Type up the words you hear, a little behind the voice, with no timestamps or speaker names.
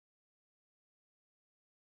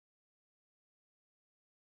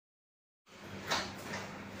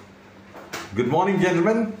Good morning,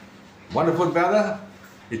 gentlemen. Wonderful weather.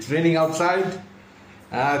 It's raining outside.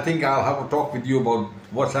 And I think I'll have a talk with you about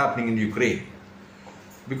what's happening in Ukraine.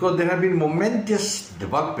 Because there have been momentous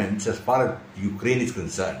developments as far as Ukraine is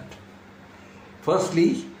concerned.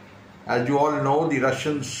 Firstly, as you all know, the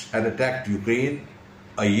Russians had attacked Ukraine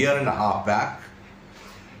a year and a half back.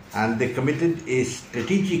 And they committed a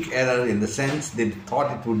strategic error in the sense they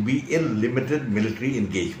thought it would be a limited military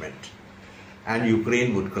engagement and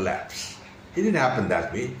Ukraine would collapse. It didn't happen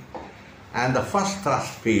that way. And the first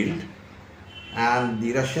thrust failed. And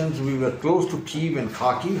the Russians, we were close to Kyiv and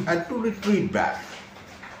Kharkiv, had to retreat back.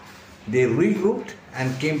 They regrouped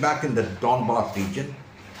and came back in the Donbass region.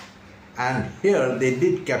 And here they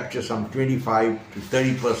did capture some 25 to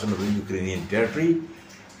 30% of the Ukrainian territory.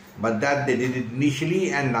 But that they did it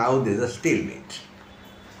initially, and now there's a stalemate.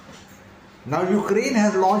 Now Ukraine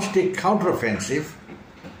has launched a counteroffensive,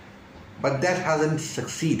 but that hasn't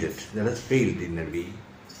succeeded. That has failed in a way.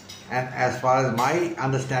 And as far as my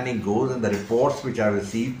understanding goes, and the reports which I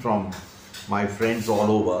received from my friends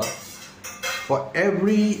all over, for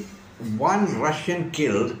every one Russian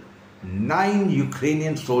killed, 9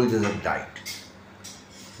 Ukrainian soldiers have died.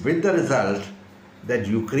 With the result that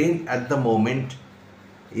Ukraine at the moment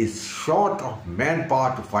is short of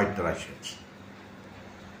manpower to fight the Russians.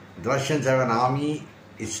 The Russians have an army,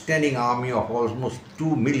 a standing army of almost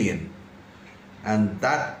 2 million, and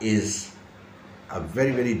that is a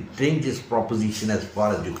very, very dangerous proposition as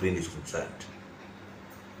far as Ukraine is concerned.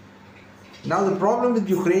 Now the problem with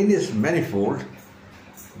Ukraine is manifold.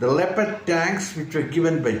 The Leopard tanks which were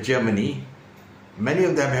given by Germany, many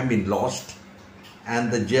of them have been lost,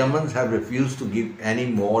 and the Germans have refused to give any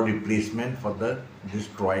more replacement for the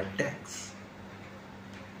destroyed tanks.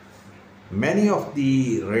 Many of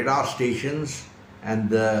the radar stations and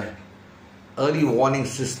the early warning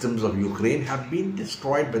systems of Ukraine have been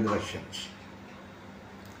destroyed by the Russians.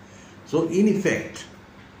 So in effect,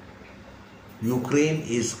 Ukraine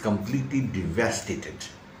is completely devastated.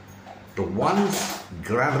 The once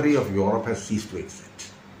granary of Europe has ceased to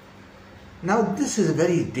exist. Now this is a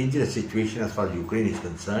very dangerous situation as far as Ukraine is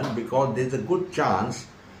concerned, because there is a good chance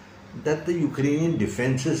that the Ukrainian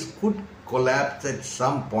defenses could collapse at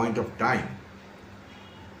some point of time.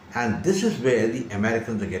 And this is where the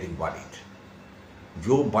Americans are getting worried.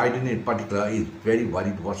 Joe Biden in particular is very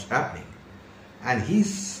worried what's happening. And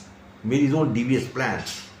he's made his own devious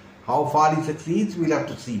plans. How far he succeeds, we'll have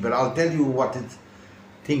to see. But I'll tell you what his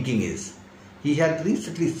thinking is. He had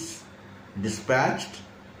recently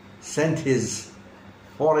sent his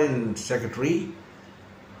foreign secretary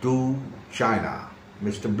to China.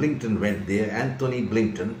 Mr. Blinken went there, Anthony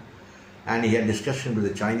Blinken, and he had discussion with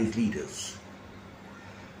the Chinese leaders.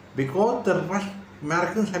 Because the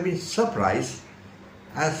Americans have been surprised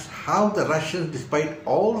as how the Russians, despite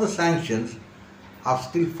all the sanctions, are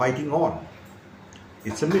still fighting on.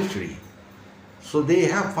 It's a mystery. So they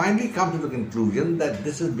have finally come to the conclusion that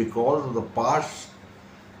this is because of the parts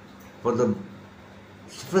for the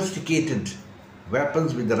sophisticated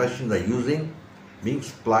weapons which the Russians are using being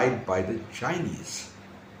supplied by the Chinese.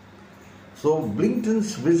 So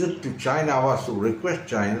Blinken's visit to China was to request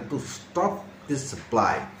China to stop this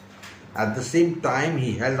supply. At the same time,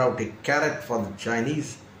 he held out a carrot for the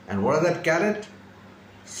Chinese. And what is that carrot?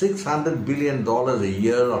 $600 billion a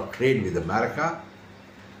year of trade with America,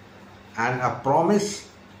 and a promise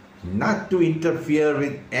not to interfere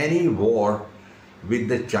with any war which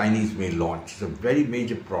the Chinese may launch. It's a very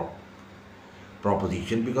major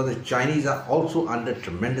proposition, because the Chinese are also under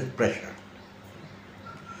tremendous pressure.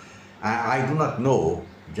 I do not know,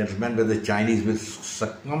 gentlemen, whether the Chinese will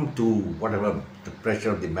succumb to whatever the pressure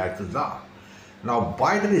of the Americans are. Now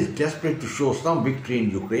Biden is desperate to show some victory in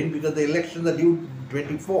Ukraine because the elections are due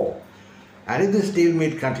 24. And if the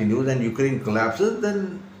stalemate continues and Ukraine collapses,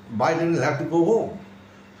 then Biden will have to go home.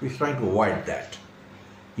 So he's trying to avoid that.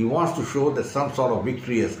 He wants to show that some sort of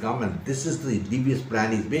victory has come, and this is the devious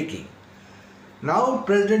plan he's making. Now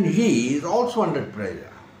President Xi is also under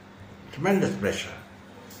pressure, tremendous pressure,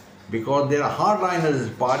 because there are hardliners in his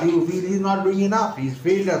party who feel he's not doing enough. He's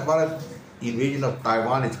failed as far as invasion of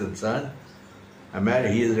Taiwan is concerned.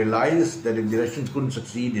 He has realized that if the Russians couldn't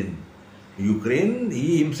succeed in Ukraine,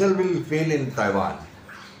 he himself will fail in Taiwan.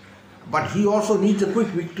 But he also needs a quick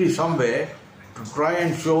victory somewhere to try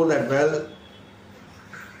and show that, well,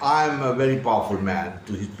 I am a very powerful man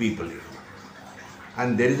to his people.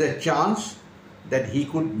 And there is a chance that he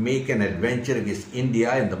could make an adventure against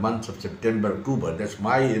India in the months of September, October. That's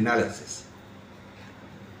my analysis.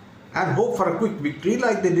 And hope for a quick victory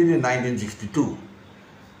like they did in 1962.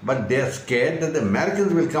 But they are scared that the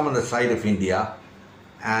Americans will come on the side of India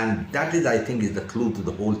And that is, I think, is the clue to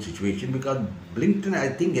the whole situation, because Blinken, I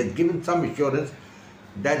think, has given some assurance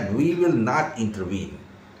that we will not intervene.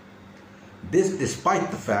 This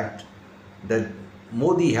despite the fact that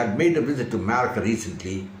Modi had made a visit to America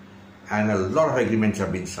recently and a lot of agreements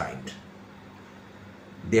have been signed.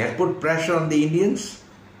 They had put pressure on the Indians,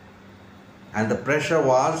 and the pressure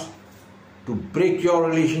was to break your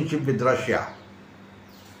relationship with Russia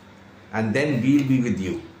and then we'll be with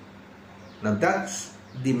you. Now that's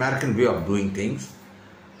the American way of doing things.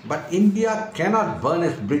 But India cannot burn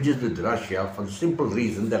its bridges with Russia for the simple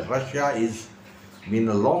reason that Russia is been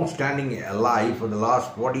a long-standing ally for the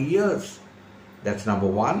last 40 years. That's number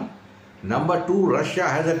one. Number two, Russia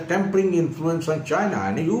has a tempering influence on China,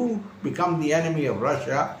 and if you become the enemy of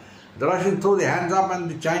Russia, the Russians throw their hands up and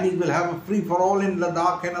the Chinese will have a free-for-all in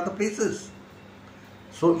Ladakh and other places.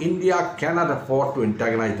 So India cannot afford to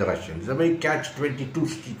antagonize the Russians. It's a very catch-22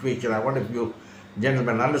 situation. I wonder if you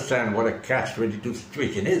gentlemen understand what a catch-22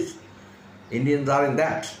 situation is. Indians are in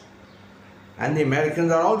that. And the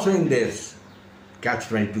Americans are also in this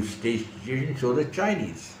catch-22 situation, so the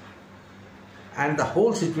Chinese. And the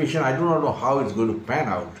whole situation, I do not know how it's going to pan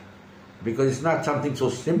out, because it's not something so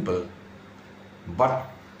simple. But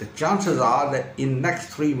the chances are that in next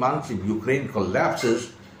 3 months, if Ukraine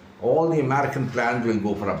collapses, all the American plans will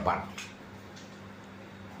go for a bunt.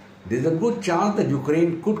 There's a good chance that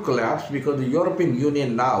Ukraine could collapse because the European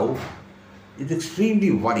Union now is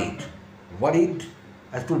extremely worried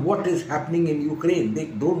as to what is happening in Ukraine. They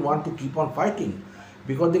don't want to keep on fighting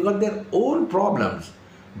because they got their own problems.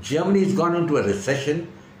 Germany has gone into a recession,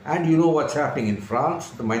 and you know what's happening in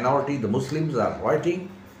France. The minority, the Muslims, are rioting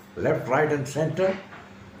left, right and center.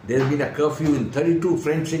 There's been a curfew in 32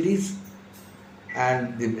 French cities,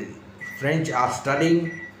 and the French are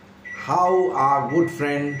studying how our good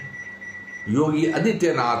friend Yogi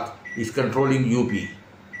Adityanath is controlling UP.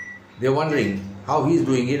 They're wondering how he's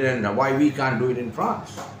doing it and why we can't do it in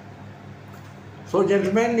France. So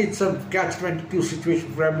gentlemen, it's a catch-22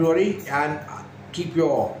 situation for everybody, and keep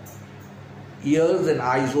your ears and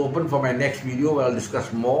eyes open for my next video where I'll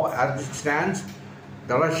discuss more. As it stands,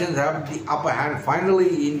 the Russians have the upper hand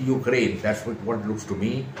finally in Ukraine. That's what it looks to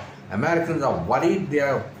me. Americans are worried. They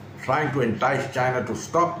are trying to entice China to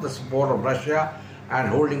stop the support of Russia and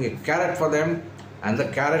holding a carrot for them. And the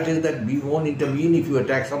carrot is that we won't intervene if you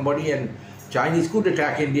attack somebody, and Chinese could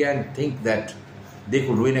attack India and think that they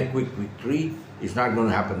could win a quick victory. It's not going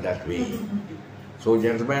to happen that way. So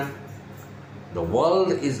gentlemen, the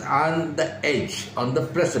world is on the edge, on the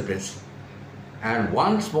precipice, and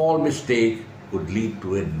one small mistake could lead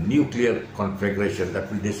to a nuclear conflagration that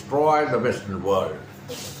will destroy the Western world.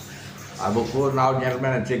 I will close now,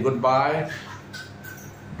 gentlemen, and say goodbye.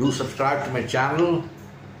 Do subscribe to my channel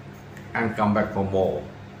and come back for more.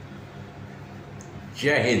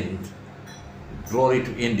 Jai Hind. Glory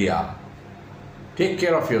to India. Take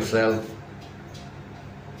care of yourself.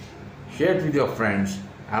 Share it with your friends,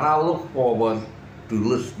 and I look forward to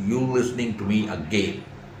you listening to me again.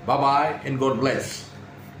 Bye-bye and God bless.